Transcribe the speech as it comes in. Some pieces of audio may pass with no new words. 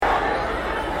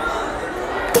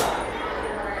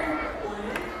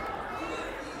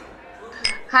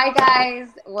Hi, guys.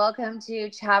 Welcome to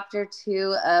chapter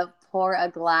 2 of Pour a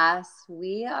Glass.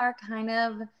 We are kind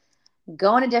of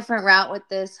going a different route with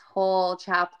this whole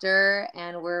chapter,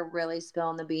 and we're really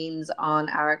spilling the beans on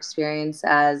our experience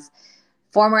as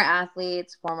former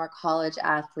athletes, former college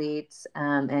athletes,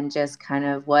 and just kind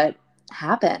of what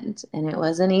happened. And it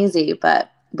wasn't easy.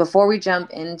 But before we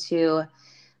jump into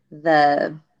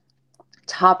the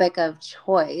topic of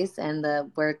choice and the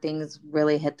where things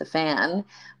really hit the fan,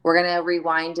 we're going to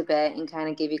rewind a bit and kind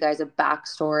of give you guys a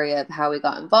backstory of how we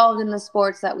got involved in the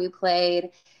sports that we played,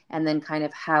 and then kind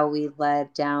of how we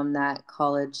led down that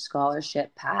college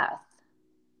scholarship path.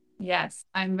 Yes,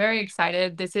 I'm very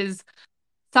excited. This is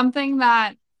something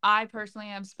that I personally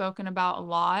have spoken about a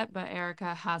lot, but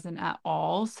Erika hasn't at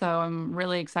all. So I'm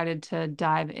really excited to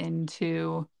dive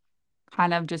into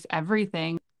kind of just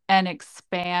everything and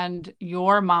expand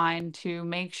your mind to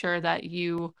make sure that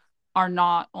you are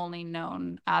not only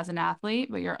known as an athlete,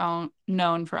 but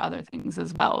known for other things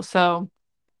as well. So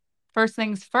first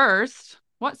things first,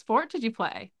 what sport did you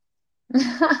play?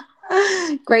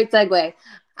 Great segue.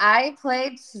 I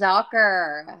played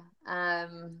soccer.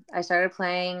 I started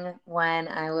playing when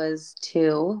I was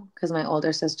 2 because my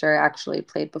older sister actually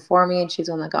played before me, and she's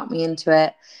the one that got me into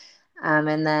it.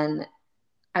 And then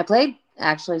I played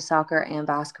actually soccer and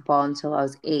basketball until I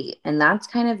was 8. And that's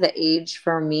kind of the age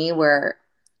for me where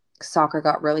soccer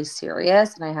got really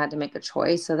serious and I had to make a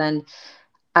choice. So then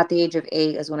at the age of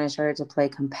 8 is when I started to play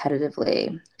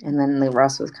competitively. And then the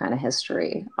rest was kind of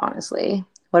history, honestly.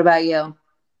 What about you?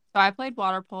 So I played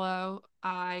water polo.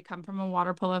 I come from a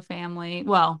water polo family.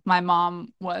 Well, my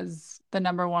mom was the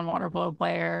number one water polo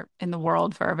player in the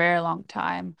world for a very long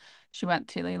time. She went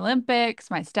to the Olympics.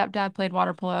 My stepdad played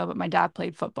water polo, but my dad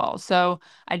played football. So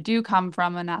I do come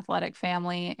from an athletic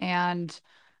family. And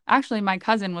actually, my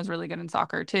cousin was really good in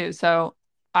soccer too. So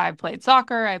I played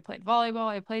soccer, I played volleyball,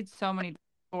 I played so many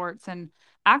sports and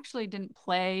actually didn't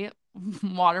play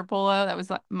water polo. That was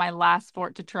like my last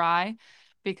sport to try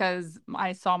because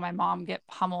I saw my mom get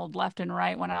pummeled left and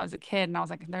right when I was a kid. And I was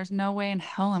like, there's no way in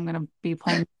hell I'm going to be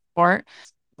playing sport.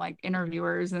 Like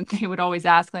interviewers, and they would always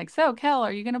ask, like, so Kell,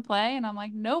 are you going to play? And I'm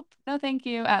like, nope, no, thank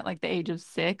you, at like the age of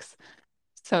 6.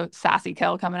 So sassy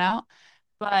Kell coming out.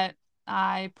 But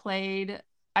I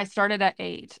started at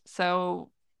 8.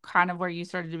 So kind of where you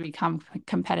started to become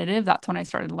competitive. That's when I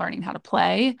started learning how to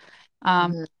play.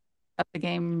 Um, Mhm. up the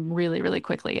game really, really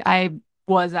quickly. I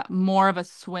was more of a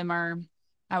swimmer.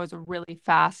 I was a really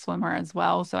fast swimmer as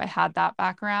well. So I had that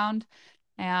background.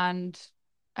 And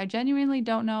I genuinely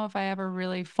don't know if I ever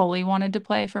really fully wanted to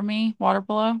play for me, water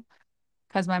polo,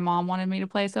 because my mom wanted me to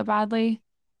play so badly.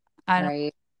 I don't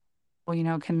Right.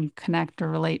 know, can connect or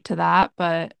relate to that,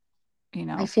 but,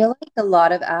 I feel like a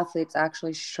lot of athletes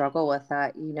actually struggle with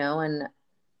that, and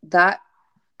that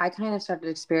I kind of started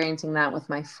experiencing that with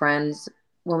my friends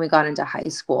when we got into high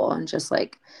school and just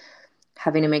like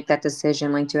having to make that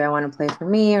decision like, do I want to play for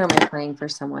me or am I playing for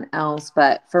someone else?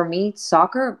 But for me,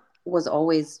 soccer was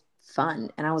always fun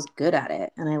and I was good at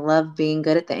it and I love being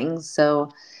good at things. So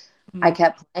I mm,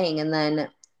 kept playing. And then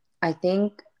I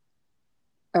think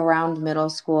around middle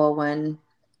school, when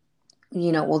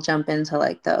we'll jump into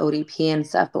like the ODP and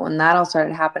stuff, but when that all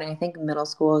started happening, I think middle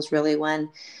school is really when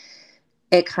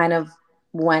it kind of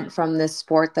went from this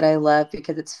sport that I love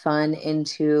because it's fun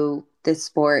into this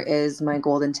sport is my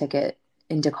golden ticket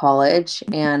into college,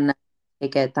 and I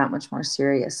take it that much more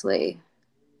seriously.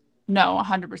 no,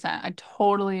 100%. I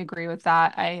totally agree with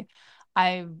that.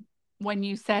 I, when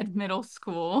you said middle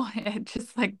school, it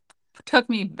just like took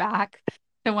me back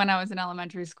to when I was in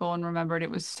elementary school and remembered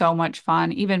it was so much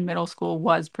fun. Even middle school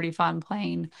was pretty fun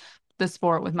playing the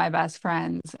sport with my best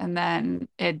friends. And then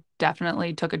it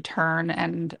definitely took a turn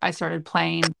and I started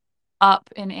playing up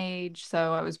in age.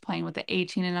 So I was playing with the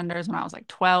 18 and unders when I was like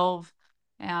 12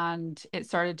 and it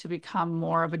started to become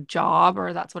more of a job,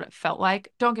 or that's what it felt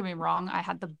like. Don't get me wrong, I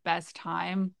had the best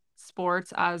time.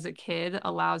 Sports as a kid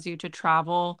allows you to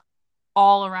travel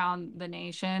all around the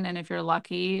nation, and if you're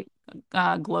lucky,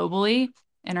 globally,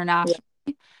 Yeah.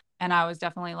 internationally. And I was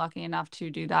definitely lucky enough to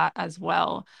do that as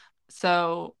well.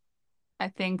 So I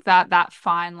think that that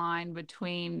fine line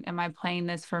between am I playing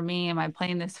this for me, am I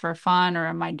playing this for fun, or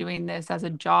am I doing this as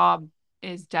a job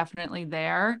is definitely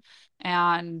there.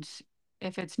 And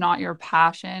if it's not your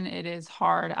passion, it is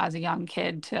hard as a young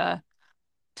kid to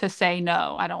say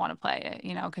no, I don't want to play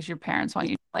it, because your parents want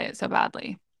you to play it so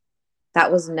badly.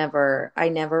 That was never, I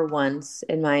never once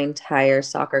in my entire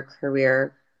soccer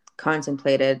career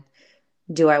contemplated,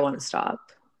 do I want to stop?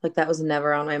 Like that was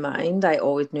never on my mind. I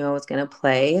always knew I was going to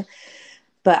play.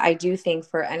 But I do think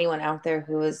for anyone out there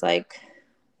who is like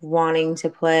wanting to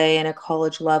play in a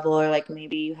college level, or like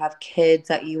maybe you have kids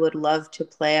that you would love to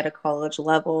play at a college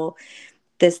level,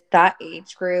 that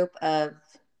age group of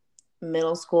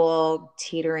middle school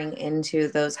teetering into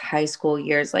those high school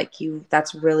years, like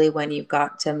that's really when you've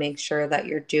got to make sure that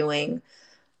you're doing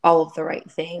all of the right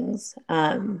things,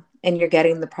 and you're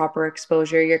getting the proper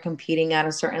exposure, you're competing at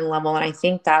a certain level. And I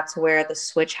think that's where the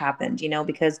switch happened,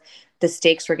 because the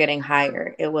stakes were getting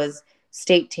higher. It was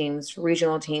state teams,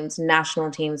 regional teams,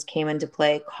 national teams came into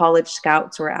play, college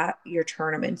scouts were at your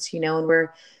tournaments, and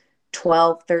we're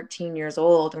 12, 13 years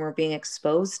old and we're being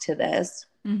exposed to this.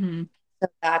 Mm-hmm. So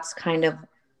that's kind of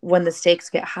when the stakes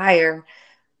get higher,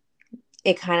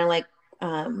 it kind of like,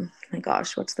 my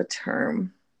gosh, what's the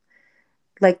term?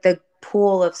 Like the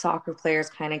pool of soccer players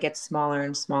kind of gets smaller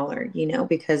and smaller,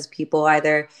 because people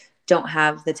either don't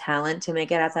have the talent to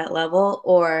make it at that level,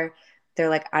 or they're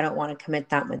like, I don't want to commit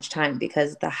that much time,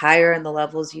 because the higher in the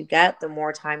levels you get, the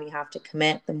more time you have to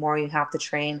commit, the more you have to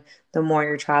train, the more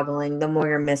you're traveling, the more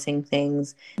you're missing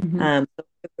things. Mm-hmm. So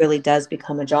it really does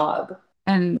become a job.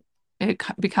 And it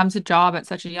becomes a job at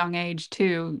such a young age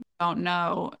too. Don't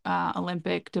know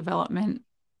Olympic development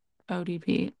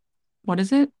ODP. What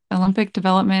is it? Olympic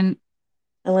Development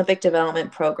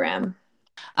Program.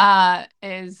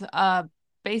 Is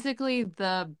basically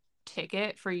the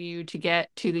ticket for you to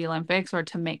get to the Olympics or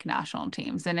to make national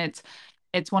teams. And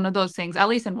it's one of those things, at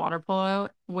least in water polo,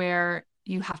 where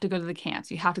you have to go to the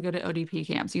camps, you have to go to ODP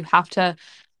camps, you have to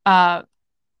uh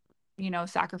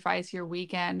sacrifice your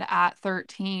weekend at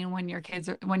 13 when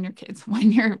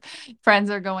when your friends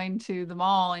are going to the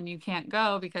mall and you can't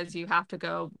go because you have to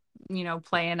go,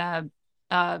 play in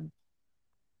a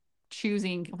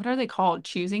choosing, what are they called?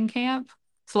 Choosing camp?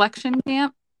 Selection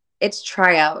camp? It's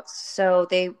tryouts. So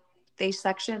they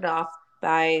section it off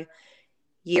by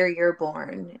year you're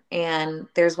born, and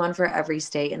there's one for every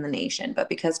state in the nation. But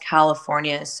because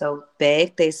California is so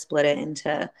big, they split it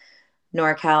into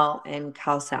NorCal and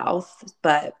Cal South.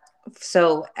 But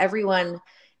so everyone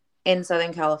in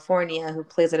Southern California who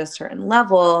plays at a certain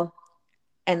level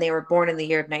and they were born in the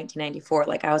year of 1994,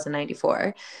 like I was in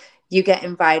 94, you get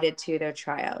invited to their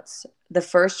tryouts. The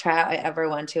first tryout I ever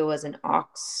went to was in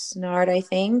Oxnard, I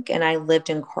think, and I lived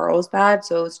in Carlsbad,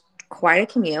 so it was quite a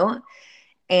commute.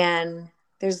 And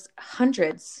there's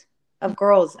hundreds of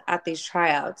girls at these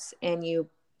tryouts, and you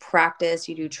practice,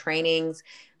 you do trainings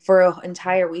for an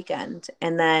entire weekend,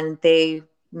 and then they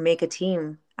make a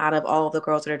team out of all of the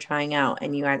girls that are trying out,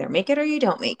 and you either make it or you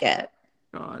don't make it.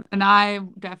 God. And I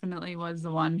definitely was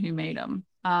the one who made them.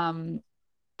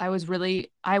 I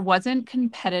wasn't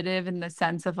competitive in the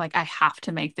sense of like, I have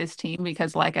to make this team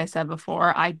because, like I said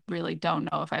before, I really don't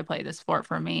know if I play this sport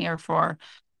for me or for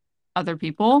other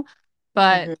people.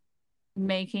 But Mm-hmm.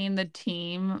 making the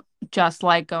team, just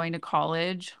like going to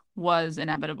college, was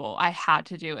inevitable. I had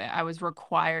to do it. I was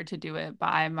required to do it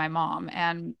by my mom.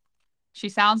 And she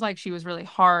sounds like she was really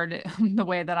hard the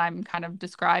way that I'm kind of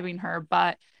describing her,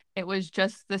 but it was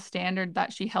just the standard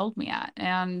that she held me at.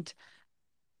 And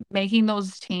making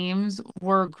those teams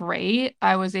were great.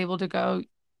 I was able to go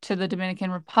to the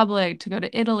Dominican Republic, to go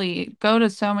to Italy, go to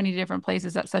so many different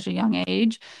places at such a young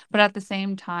age. But at the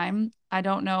same time, I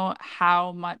don't know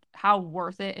how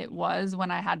worth it was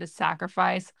when I had to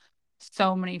sacrifice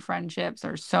so many friendships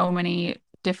or so many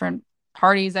different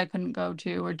parties I couldn't go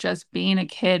to, or just being a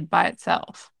kid by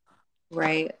itself.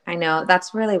 Right. I know.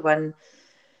 That's really when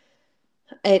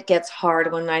it gets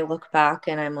hard, when I look back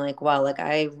and I'm like, wow, like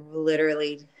I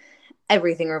literally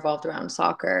everything revolved around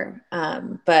soccer.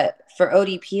 But for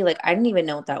ODP, like I didn't even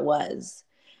know what that was.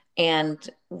 And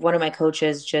one of my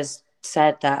coaches just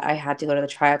said that I had to go to the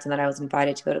tryouts and that I was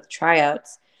invited to go to the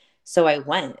tryouts. So I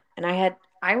went, and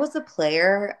I was a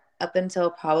player up until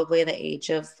probably the age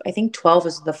of, I think 12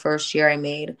 was the first year I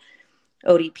made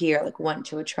ODP or like went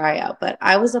to a tryout. But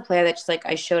I was a player that just like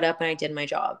I showed up and I did my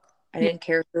job. I Yeah. didn't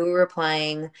care who we were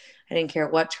playing. I didn't care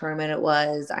what tournament it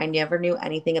was. I never knew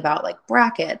anything about like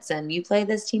brackets and you play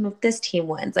this team if this team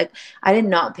wins. Like I did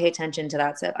not pay attention to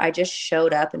that stuff. I just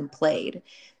showed up and played.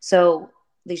 So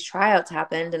these tryouts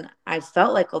happened, and I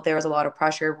felt like, well, there was a lot of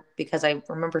pressure because I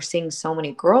remember seeing so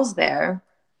many girls there,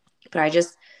 but I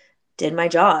just did my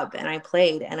job and I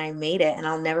played and I made it. And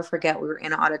I'll never forget, we were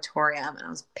in an auditorium and I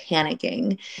was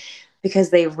panicking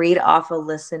because they read off a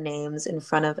list of names in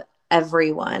front of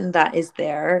everyone that is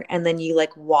there. And then you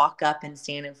like walk up and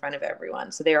stand in front of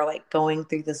everyone. So they were like going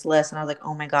through this list, and I was like,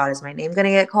 oh my God, is my name going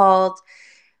to get called?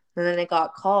 And then it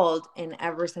got called. And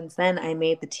ever since then, I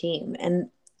made the team. And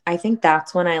I think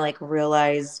that's when I like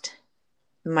realized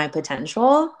my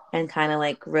potential and kind of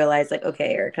like realized like,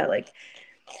 okay, Erika, like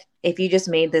if you just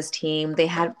made this team,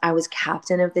 I was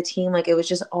captain of the team. Like it was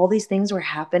just all these things were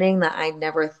happening that I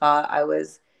never thought I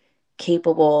was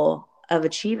capable of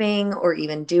achieving or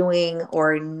even doing,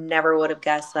 or never would have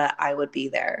guessed that I would be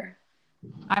there.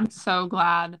 I'm so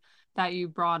glad that you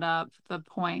brought up the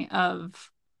point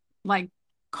of like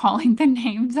calling the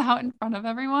names out in front of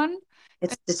everyone.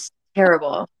 It's just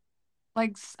terrible.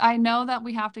 Like I know that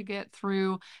we have to get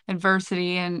through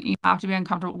adversity and you have to be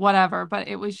uncomfortable, whatever, but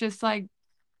it was just like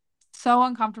so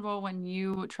uncomfortable when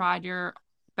you tried your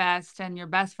best and your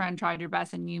best friend tried your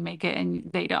best and you make it and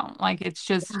they don't. Like it's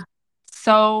just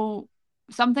so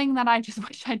something that I just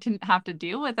wish I didn't have to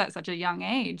deal with at such a young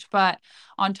age. But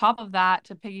on top of that,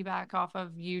 to piggyback off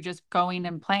of you just going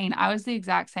and playing, I was the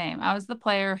exact same. I was the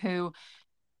player who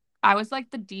I was like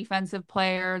the defensive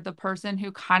player, the person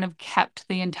who kind of kept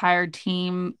the entire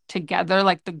team together,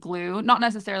 like the glue, not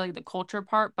necessarily the culture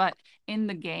part, but in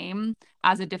the game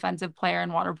as a defensive player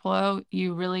in water polo,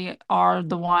 you really are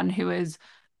the one who is,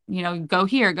 go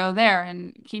here, go there,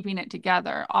 and keeping it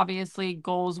together. Obviously,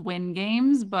 goals win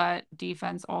games, but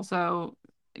defense also,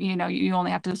 you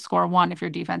only have to score one if your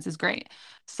defense is great.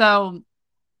 So,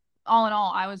 all in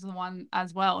all, I was the one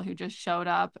as well who just showed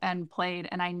up and played,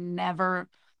 and I never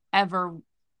ever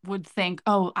would think,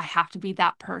 oh, I have to be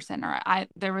that person. Or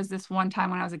there was this one time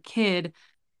when I was a kid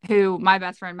who my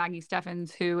best friend Maggie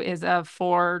Steffens, who is a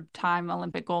 4-time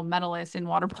Olympic gold medalist in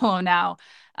water polo now.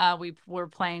 We were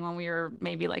playing when we were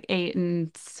maybe like 8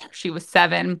 and she was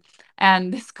 7.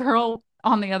 And this girl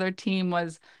on the other team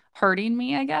was hurting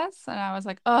me, I guess. And I was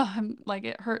like, oh, I'm like,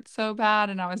 it hurts so bad.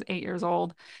 And I was 8 years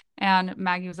old. And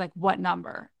Maggie was like, what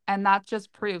number? And that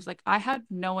just proves like I had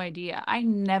no idea. I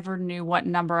never knew what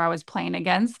number I was playing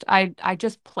against. I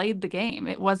just played the game.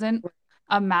 It wasn't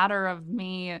a matter of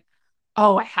me,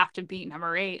 oh, I have to beat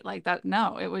number 8 like that.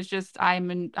 No, it was just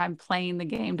I'm playing the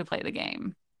game to play the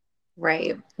game.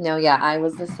 Right. No, yeah, I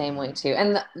was the same way too.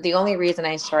 And the only reason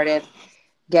I started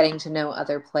getting to know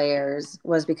other players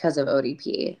was because of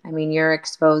ODP. I mean, you're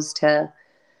exposed to,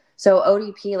 so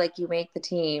ODP, like you make the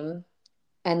team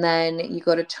and then you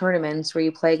go to tournaments where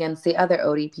you play against the other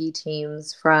ODP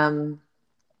teams from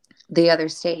the other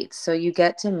states. So you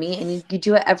get to meet and you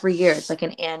do it every year. It's like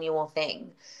an annual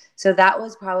thing. So that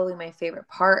was probably my favorite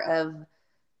part of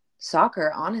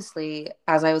soccer, honestly,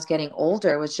 as I was getting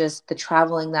older, was just the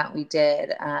traveling that we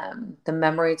did, the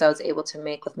memories I was able to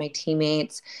make with my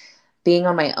teammates, being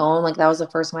on my own. Like that was the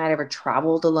first time I'd ever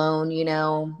traveled alone, you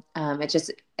know. It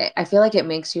just, I feel like it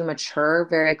makes you mature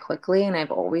very quickly. And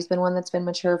I've always been one that's been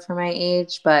mature for my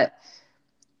age. But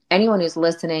anyone who's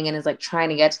listening and is like trying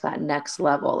to get to that next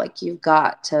level, like you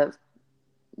got to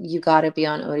be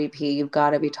on ODP. You've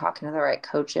got to be talking to the right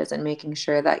coaches and making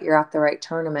sure that you're at the right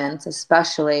tournaments,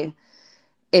 especially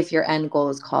if your end goal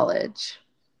is college.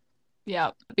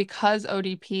 Yeah, because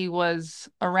ODP was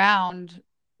around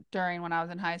during when I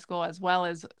was in high school, as well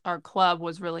as our club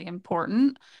was really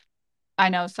important. I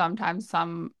know sometimes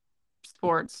some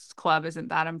sports club isn't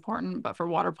that important, but for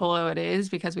water polo it is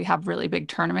because we have really big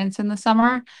tournaments in the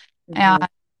summer. And Mhm.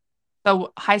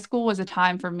 so high school was a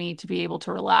time for me to be able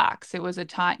to relax. It was a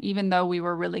time, even though we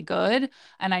were really good,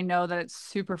 and I know that it's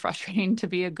super frustrating to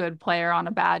be a good player on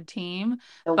a bad team,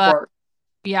 The but work.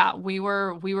 yeah, we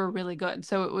were really good.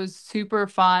 So it was super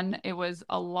fun. It was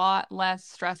a lot less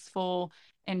stressful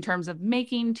in terms of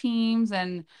making teams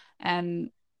and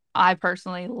I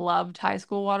personally loved high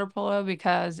school water polo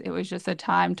because it was just a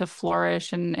time to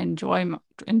flourish and enjoy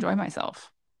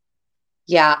myself.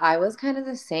 Yeah, I was kind of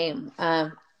the same.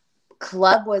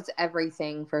 Club was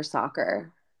everything for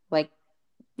soccer. Like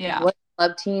Yeah. what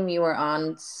club team you were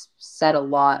on said a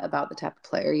lot about the type of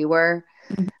player you were,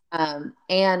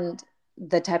 and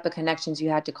the type of connections you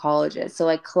had to colleges. So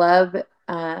like club,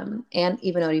 and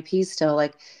even ODP still,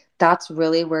 like that's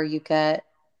really where you get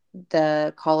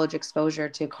the college exposure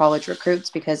to college recruits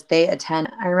because they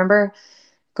attend. I remember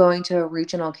going to a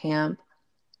regional camp.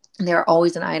 They were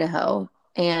always in Idaho,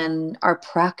 and our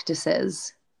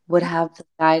practices would have the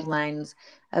guidelines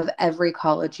of every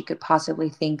college you could possibly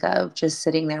think of just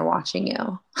sitting there watching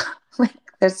you. Like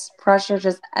there's pressure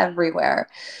just everywhere.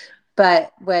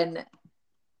 But when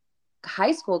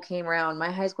high school came around,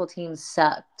 my high school team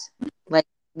sucked. Like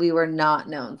we were not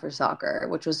known for soccer,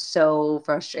 which was so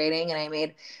frustrating. And I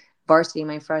made varsity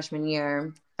my freshman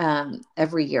year,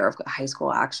 every year of high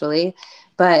school, actually.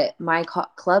 But my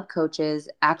club coaches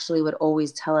actually would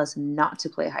always tell us not to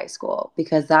play high school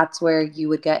because that's where you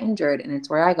would get injured. And it's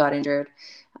where I got injured.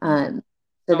 So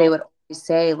they So would always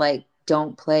say, like,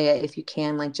 don't play it if you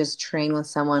can, like, just train with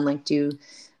someone, like, do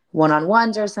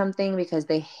one-on-ones or something because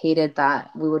they hated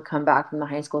that we would come back from the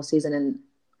high school season and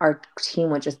our team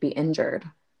would just be injured.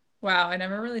 Wow, I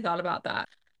never really thought about that.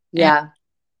 And Yeah.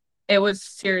 it was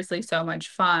seriously so much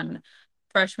fun.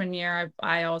 Freshman year,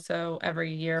 I also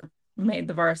every year made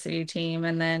the varsity team,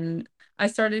 and then I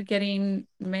started getting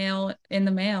mail in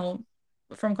the mail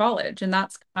from college, and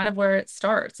that's kind of where it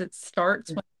starts. It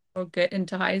starts when you get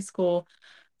into high school.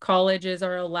 Colleges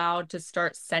are allowed to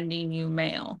start sending you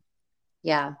mail.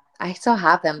 Yeah. I still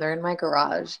have them. They're in my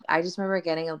garage. I just remember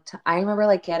I remember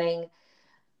like getting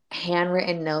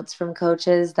handwritten notes from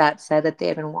coaches that said that they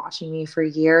had been watching me for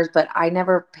years, but I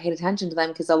never paid attention to them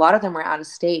because a lot of them were out of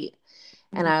state.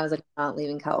 And Mhm. I was like, not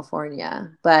leaving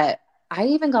California. But I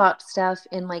even got stuff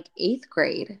in like eighth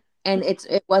grade. And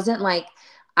it wasn't like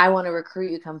I want to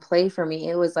recruit you, come play for me.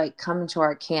 It was like come to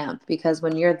our camp because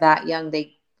when you're that young,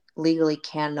 they legally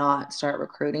cannot start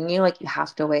recruiting you. Like you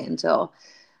have to wait until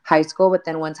high school. But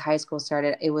then once high school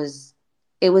started, it was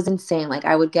insane. Like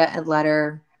I would get a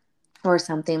letter or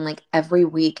something like every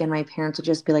week and my parents would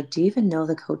just be like, do you even know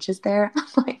the coaches there?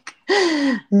 I'm like,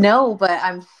 no, but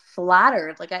I'm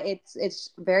flattered. Like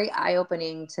it's very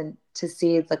eye-opening to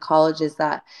see the colleges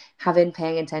that have been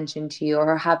paying attention to you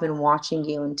or have been watching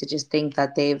you and to just think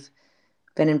that they've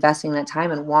been investing that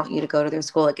time and want you to go to their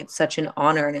school. Like it's such an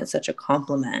honor and it's such a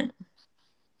compliment.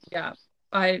 Yeah.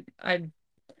 I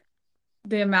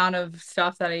the amount of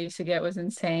stuff that I used to get was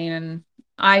insane.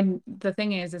 And the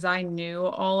thing is I knew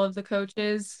all of the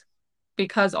coaches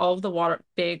because all of the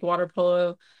big water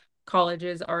polo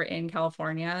colleges are in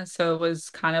California. So it was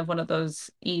kind of one of those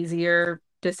easier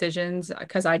decisions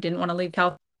because I didn't want to leave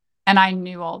California. And I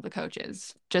knew all the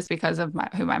coaches just because of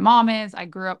who my mom is. I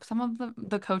grew up, some of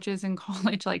the coaches in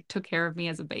college like took care of me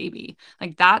as a baby.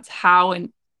 Like that's how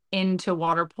into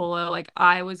water polo. Like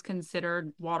I was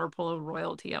considered water polo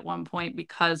royalty at one point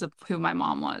because of who my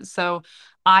mom was. So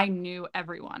I knew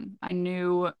everyone. I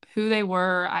knew who they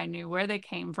were. I knew where they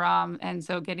came from. And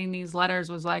so getting these letters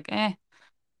was like, eh.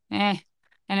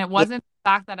 And it Yeah, wasn't the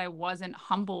fact that I wasn't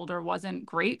humbled or wasn't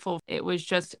grateful. It was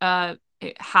just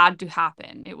it had to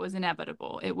happen. It was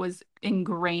inevitable. It was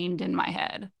ingrained in my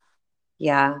head.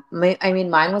 yeah. I mean,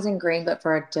 mine was ingrained, but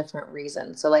for a different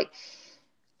reason. So like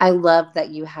I love that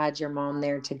you had your mom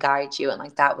there to guide you and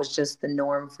like that was just the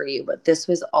norm for you. But this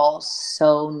was all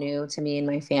so new to me and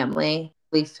my family.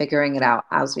 We figuring it out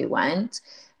as we went.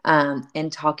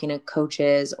 And talking to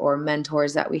coaches or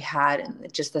mentors that we had in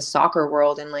just the soccer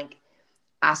world and like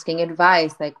asking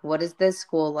advice, like what is this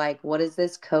school like? What does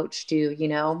this coach do?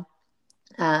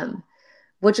 Um,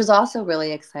 which was also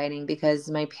really exciting because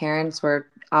my parents were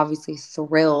obviously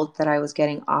thrilled that I was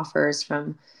getting offers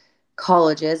from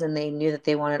colleges and they knew that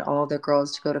they wanted all their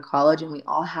girls to go to college and we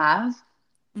all have.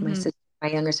 My Hmm. sister, my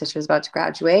younger sister is about to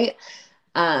graduate.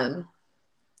 Um,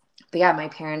 but yeah, my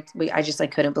parents, I just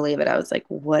like couldn't believe it. I was like,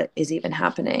 what is even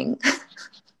happening?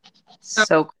 So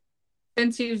So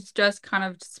since you just kind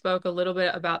of spoke a little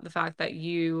bit about the fact that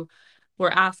you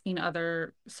were asking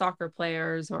other soccer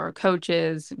players or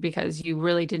coaches because you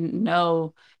really didn't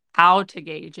know how to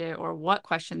gauge it or what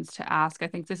questions to ask, I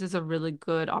think this is a really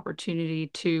good opportunity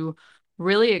to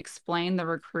really explain the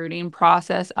recruiting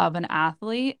process of an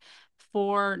athlete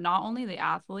for not only the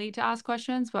athlete to ask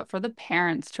questions, but for the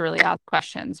parents to really ask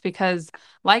questions. Because,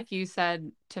 like you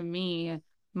said to me,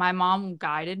 my mom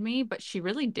guided me, but she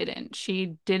really didn't.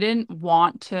 She didn't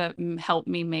want to help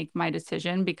me make my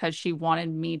decision because she wanted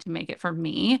me to make it for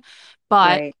me.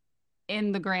 But right.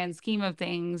 in the grand scheme of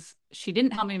things, she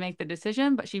didn't help me make the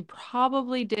decision, but she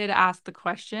probably did ask the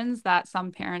questions that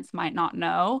some parents might not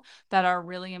know that are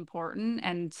really important.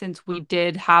 And since we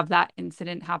did have that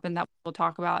incident happen that we'll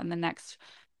talk about in the next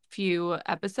few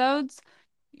episodes,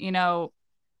 you know,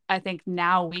 I think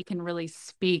now we can really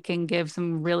speak and give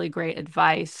some really great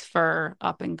advice for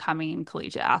up and coming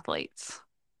collegiate athletes.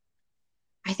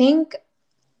 I think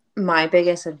my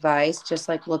biggest advice, just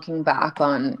like looking back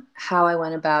on how I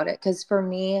went about it, because for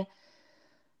me,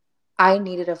 I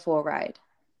needed a full ride.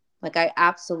 Like I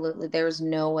absolutely, there was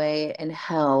no way in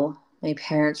hell my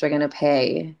parents were going to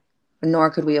pay,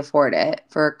 nor could we afford it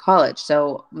for college.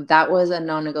 So that was a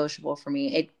non-negotiable for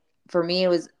me. For me, it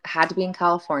was had to be in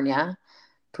California,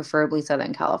 preferably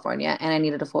Southern California, and I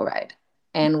needed a full ride.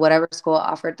 And whatever school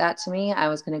offered that to me, I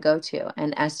was going to go to.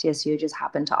 And SDSU just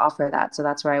happened to offer that. So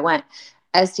that's where I went.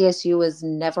 SDSU was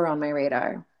never on my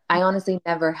radar. I honestly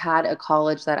never had a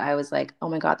college that I was like, oh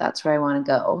my God, that's where I want to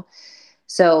go.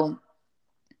 So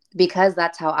because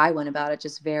that's how I went about it,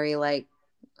 just very like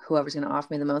whoever's going to offer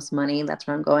me the most money, that's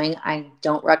where I'm going. I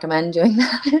don't recommend doing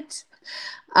that.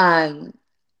 um,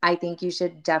 I think you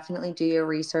should definitely do your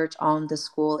research on the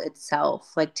school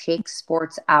itself. Like take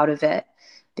sports out of it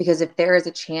because if there is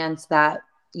a chance that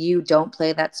you don't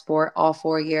play that sport all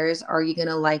 4 years, are you going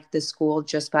to like the school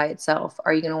just by itself?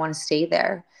 Are you going to want to stay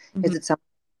there? Mhm. Is it something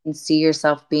you can see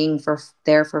yourself being for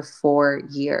there for 4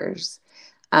 years?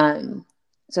 Um,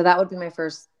 so that would be my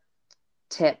first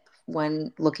tip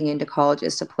when looking into college,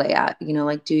 is to play at,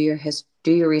 like do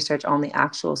your research on the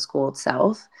actual school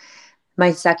itself.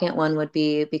 My second one would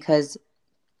be, because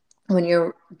when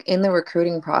you're in the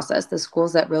recruiting process, the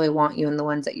schools that really want you and the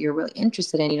ones that you're really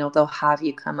interested in, they'll have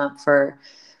you come up for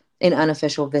an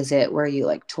unofficial visit where you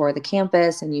like tour the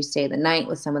campus and you stay the night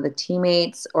with some of the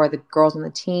teammates or the girls on the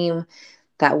team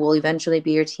that will eventually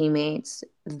be your teammates.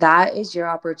 That is your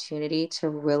opportunity to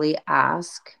really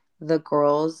ask the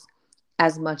girls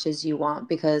as much as you want,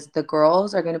 because the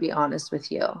girls are going to be honest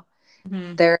with you.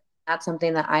 Mhm. They're That's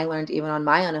something that I learned even on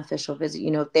my unofficial visit.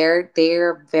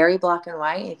 They're very black and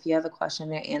white. If you have a question,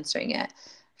 they're answering it.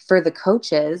 For the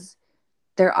coaches,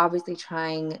 they're obviously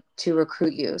trying to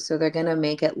recruit you, so they're gonna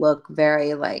make it look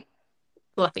very like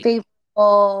Fluffy.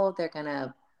 favorable. They're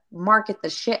gonna market the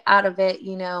shit out of it.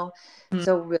 Mhm.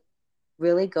 So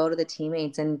really go to the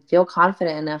teammates and feel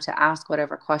confident enough to ask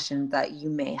whatever questions that you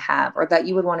may have or that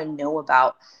you would want to know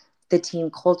about the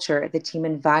team culture, the team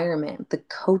environment, the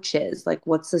coaches. Like,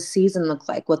 what's the season look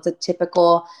like? What's a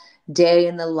typical day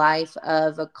in the life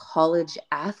of a college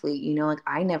athlete? Like,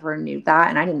 I never knew that,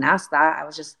 and I didn't ask that. I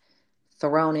was just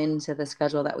thrown into the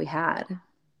schedule that we had.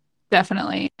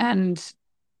 Definitely. And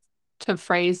to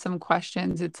phrase some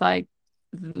questions, it's like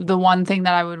the one thing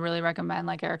that I would really recommend,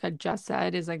 like Erika just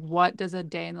said, is like, what does a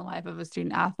day in the life of a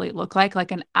student athlete look like?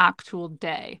 Like an actual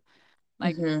day.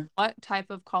 Like, Hmm. what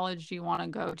type of college do you want to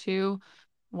go to?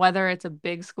 Whether it's a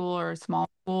big school or a small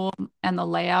school, and the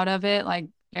layout of it, like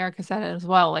Erika said it as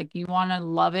well, like you want to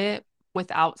love it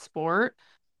without sport,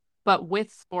 but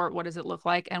with sport, what does it look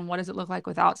like? And what does it look like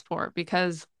without sport?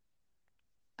 Because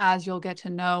as you'll get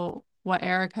to know what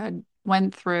Erika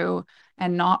went through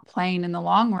and not playing in the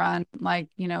long run, like,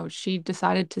 she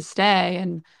decided to stay,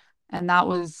 and that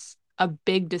was a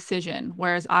big decision.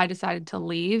 Whereas I decided to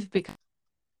leave because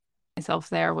myself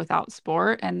there without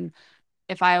sport. And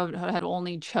if I had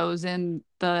only chosen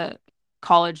the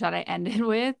college that I ended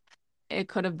with, it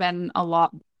could have been a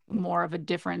lot more of a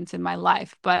difference in my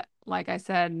life. But like I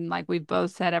said, and like we've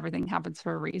both said, everything happens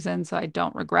for a reason. So I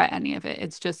don't regret any of it.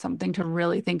 It's just something to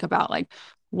really think about. Like,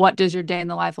 what does your day in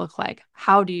the life look like?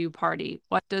 How do you party?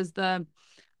 What does the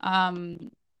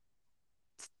um,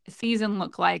 season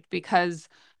look like? Because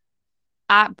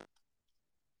at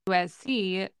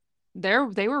USC,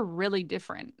 they were really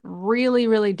different, really,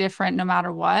 really different no matter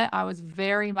what. I was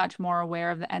very much more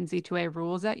aware of the NC2A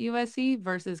rules at USC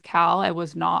versus Cal. I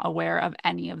was not aware of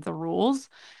any of the rules.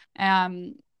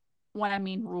 Um, when I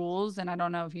mean rules, and I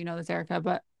don't know if you know this, Erika,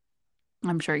 but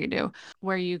I'm sure you do,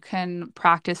 where you can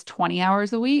practice 20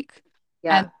 hours a week.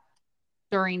 And Yeah.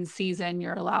 during season,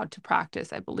 you're allowed to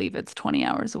practice, I believe it's 20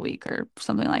 hours a week or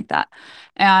something like that.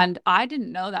 And I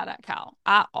didn't know that at Cal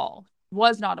at all.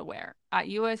 Was not aware. At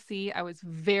USC, I was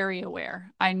very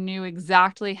aware. I knew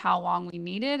exactly how long we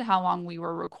needed, how long we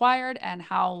were required, and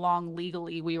how long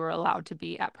legally we were allowed to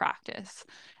be at practice.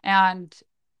 And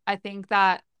I think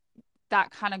that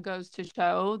kind of goes to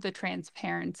show the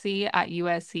transparency at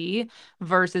USC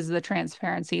versus the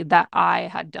transparency that I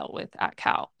had dealt with at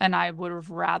Cal. And I would have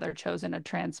rather chosen a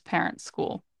transparent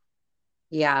school.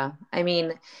 Yeah. I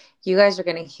mean, you guys are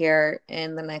going to hear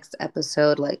in the next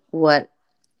episode, like, what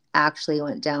actually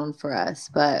went down for us.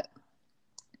 But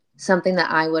something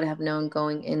that I would have known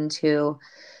going into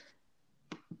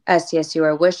SDSU,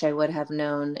 or wish I would have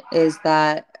known, is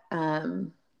that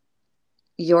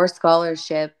your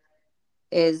scholarship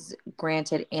is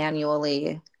granted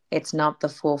annually. It's not the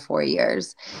full 4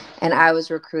 years. And I was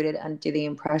recruited under the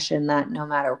impression that no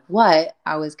matter what,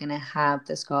 I was going to have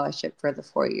the scholarship for the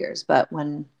 4 years. But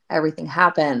when everything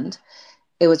happened,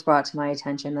 it was brought to my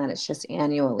attention that it's just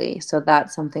annually. So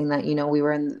that's something that, we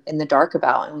were in the dark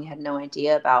about and we had no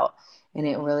idea about. And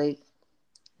it really,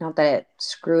 not that it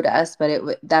screwed us,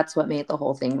 but that's what made the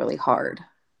whole thing really hard.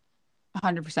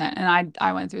 100%. And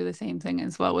I went through the same thing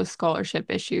as well with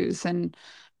scholarship issues, and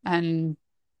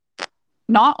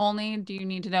not only do you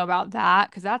need to know about that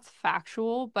because that's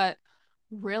factual, but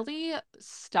really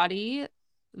study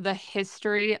the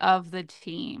history of the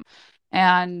team.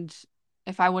 And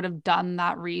if I would have done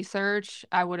that research,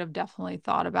 I would have definitely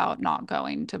thought about not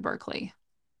going to Berkeley.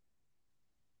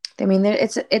 I mean,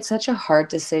 it's such a hard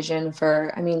decision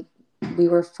for, I mean, we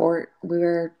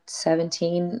were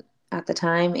 17 at the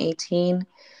time, 18.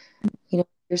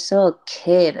 You're still a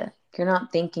kid. You're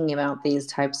not thinking about these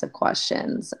types of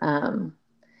questions.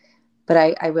 But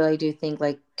I really do think,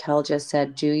 like Kel just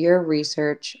said, do your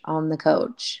research on the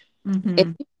coach. If Mm-hmm.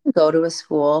 you can go to a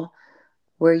school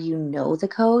where you know the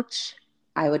coach,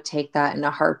 I would take that in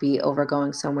a heartbeat over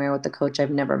going somewhere with the coach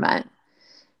I've never met.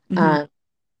 Mm-hmm. Um,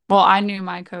 Well, I knew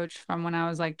my coach from when I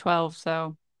was like 12,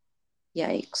 so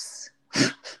Yikes.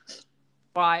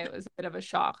 why it was a bit of a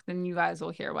shock. Then you guys will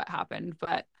hear what happened.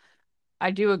 But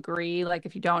I do agree, like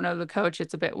if you don't know the coach,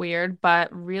 it's a bit weird,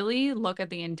 but really look at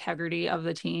the integrity of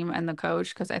the team and the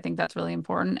coach because I think that's really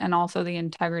important. And also the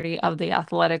integrity of the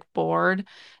athletic board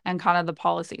and kind of the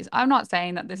policies. I'm not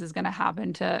saying that this is going to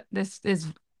happen to this is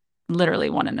literally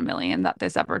one in a million that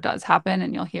this ever does happen,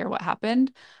 and you'll hear what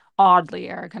happened. Oddly,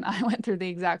 Eric and I went through the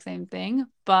exact same thing,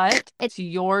 but it's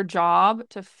your job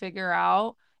to figure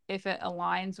out if it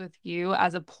aligns with you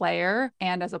as a player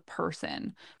and as a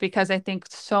person. Because I think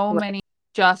so Right. many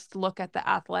just look at the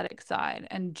athletic side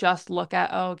and just look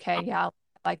at, oh, okay, yeah,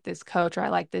 I like this coach or I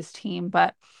like this team,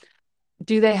 but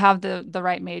do they have the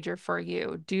right major for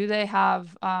you? Do they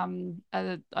have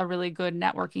a really good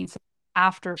networking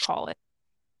after college?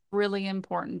 Really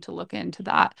important to look into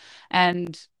that.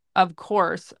 And of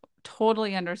course,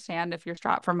 totally understand if you're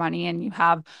strapped for money and you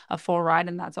have a full ride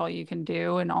and that's all you can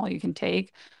do and all you can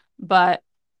take. But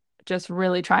just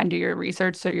really try and do your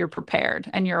research so you're prepared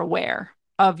and you're aware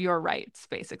of your rights,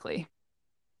 basically.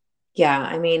 Yeah,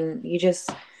 I mean,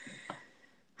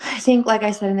 I think, like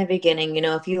I said in the beginning,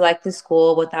 if you like the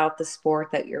school without the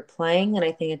sport that you're playing, then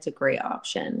I think it's a great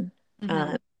option. Hmm.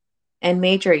 Um, and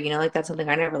major, like that's something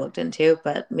I never looked into,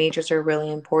 but majors are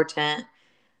really important.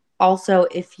 Also,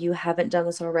 if you haven't done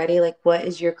this already, like what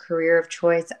is your career of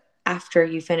choice after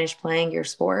you finish playing your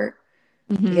sport?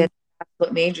 Hmm. Because that's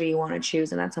what major you want to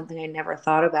choose, and that's something I never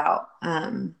thought about.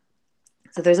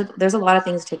 So there's a lot of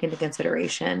things to take into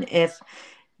consideration. If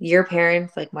your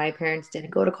parents, like my parents, didn't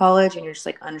go to college and you're just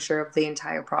like unsure of the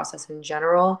entire process in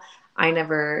general, I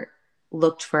never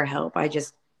looked for help. I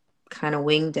just kind of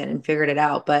winged it and figured it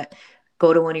out. But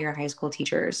go to one of your high school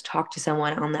teachers, talk to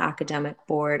someone on the academic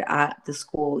board at the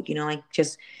school, like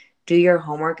just do your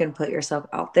homework and put yourself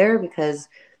out there because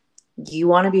you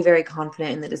want to be very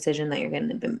confident in the decision that you're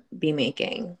going to be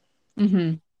making.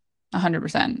 Hmm.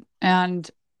 100%. And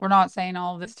we're not saying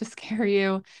all of this to scare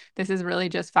you. This is really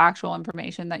just factual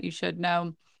information that you should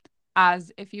know.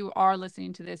 As if you are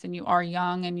listening to this and you are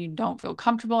young and you don't feel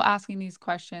comfortable asking these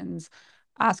questions,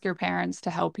 ask your parents to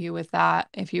help you with that.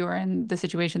 If you are in the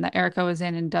situation that Erica was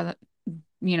in and doesn't,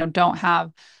 don't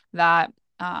have that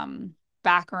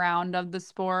background of the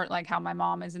sport, like how my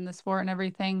mom is in the sport and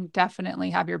everything,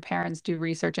 definitely have your parents do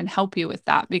research and help you with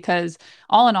that because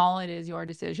all in all, it is your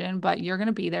decision, but you're going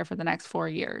to be there for the next 4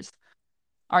 years.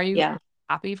 Are you Yeah.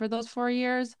 happy for those 4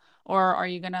 years, or are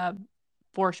you going to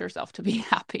force yourself to be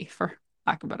happy, for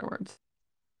lack of better words?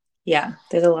 Yeah.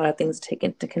 There's a lot of things to take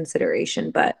into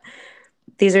consideration, but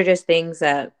these are just things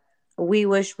that we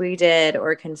wish we did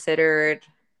or considered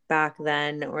back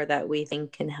then or that we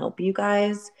think can help you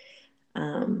guys.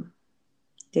 Um,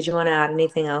 did you want to add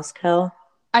anything else, Kel?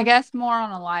 I guess more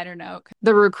on a lighter note,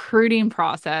 the recruiting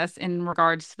process in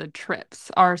regards to the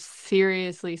trips are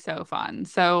seriously so fun.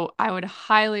 So I would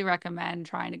highly recommend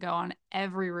trying to go on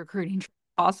every recruiting trip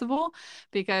possible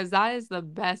because that is the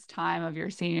best time of your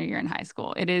senior year in high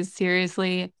school. It is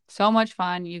seriously so much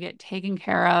fun. You get taken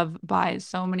care of by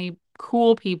so many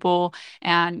cool people,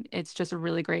 and it's just a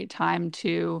really great time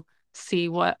to see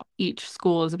what each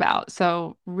school is about.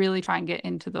 So really try and get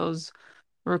into those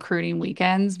recruiting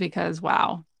weekends because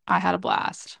wow, I had a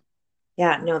blast.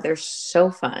 Yeah, no, they're so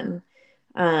fun.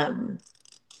 Um,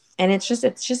 and it's just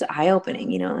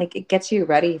eye-opening, like it gets you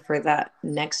ready for that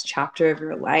next chapter of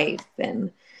your life.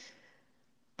 And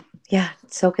yeah,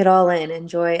 soak it all in,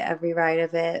 enjoy every ride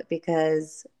of it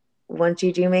because once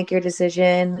you do make your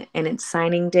decision and it's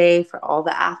signing day for all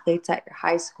the athletes at your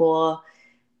high school,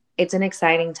 it's an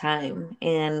exciting time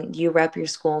and you rep your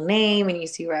school name and you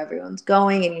see where everyone's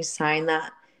going and you sign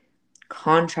that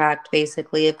contract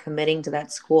basically of committing to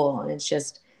that school, and it's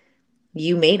just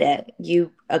you made it,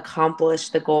 you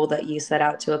accomplished the goal that you set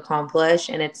out to accomplish,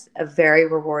 and it's a very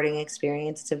rewarding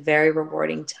experience, it's a very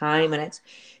rewarding time, and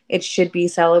it should be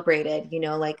celebrated,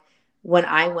 like when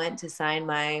I went to sign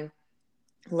my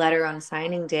letter on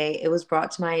signing day, it was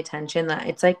brought to my attention that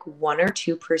it's like 1 or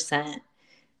 2%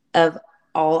 of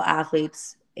all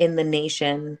athletes in the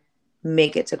nation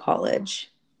make it to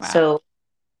college. Wow. So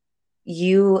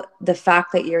the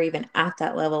fact that you're even at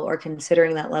that level or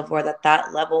considering that level or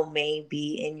that level may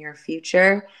be in your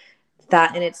future,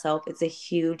 that in itself is a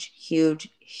huge, huge,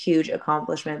 huge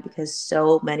accomplishment because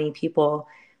so many people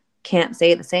can't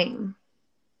say the same.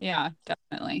 Yeah,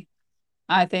 definitely.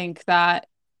 I think that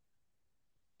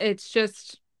it's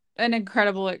just an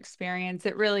incredible experience.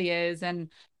 It really is.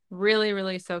 And really,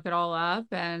 really soak it all up,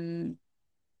 and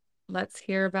let's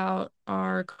hear about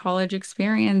our college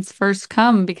experience first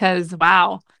come because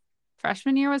wow,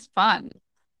 freshman year was fun.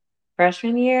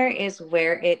 Freshman year is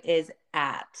where it is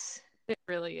at. It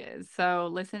really is. So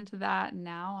listen to that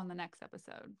now on the next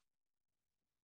episode.